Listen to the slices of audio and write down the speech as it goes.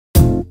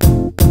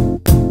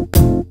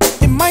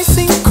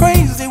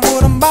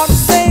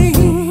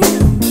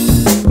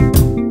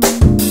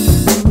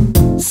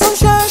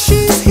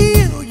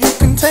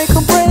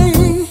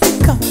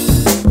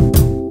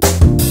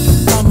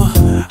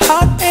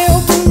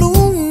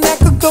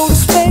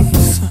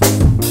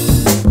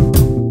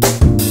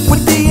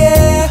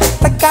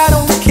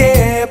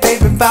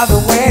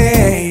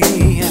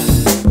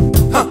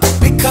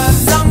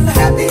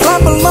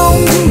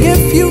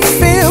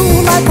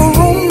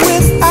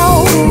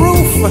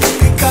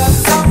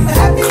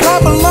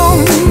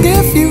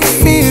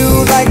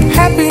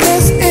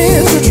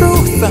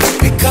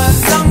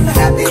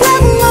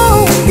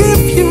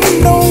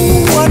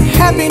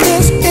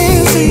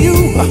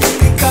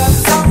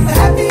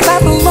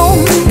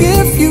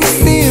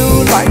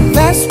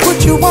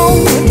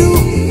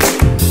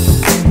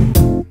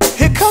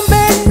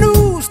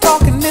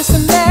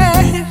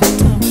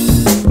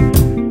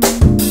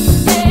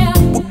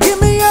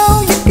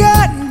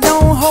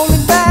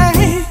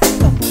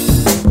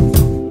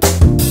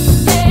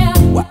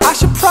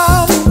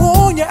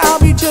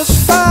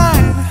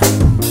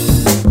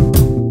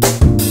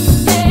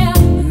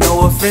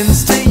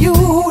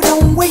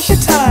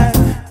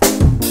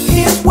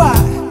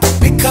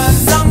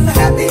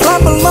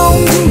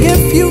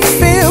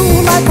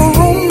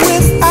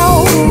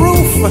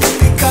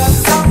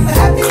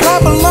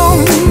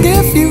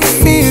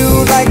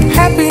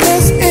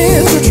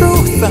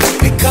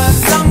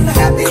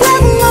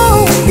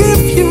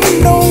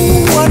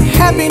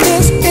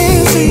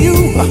you.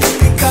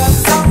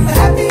 Because I'm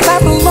happy.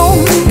 Clap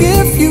along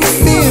if you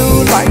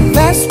feel like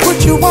that's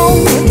what you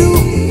want to do.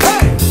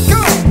 Hey,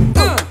 go!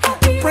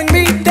 Bring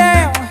me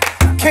down,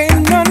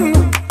 can't none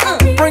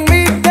bring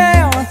me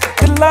down.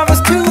 Your love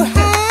is too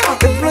high.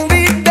 Bring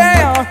me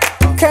down,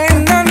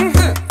 can't none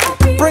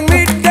bring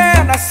me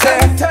down. I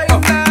said,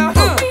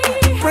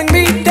 bring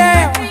me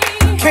down,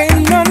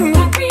 can't none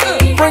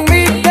bring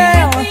me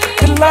down.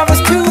 Your love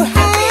is too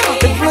high.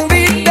 Bring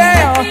me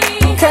down,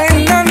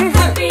 can't none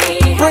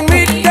bring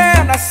me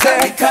down. I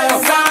said,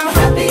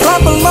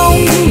 clap along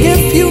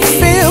if you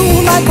feel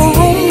like a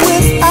room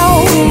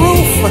without a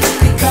roof.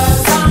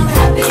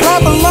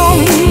 Clap along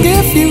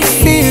if you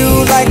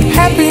feel like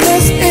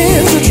happiness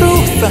is the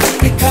truth.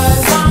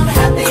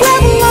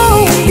 Clap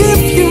along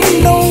if you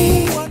know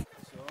what.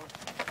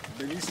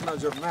 Bellissima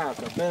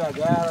giornata, bella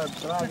gara,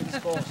 bravi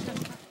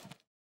risposte.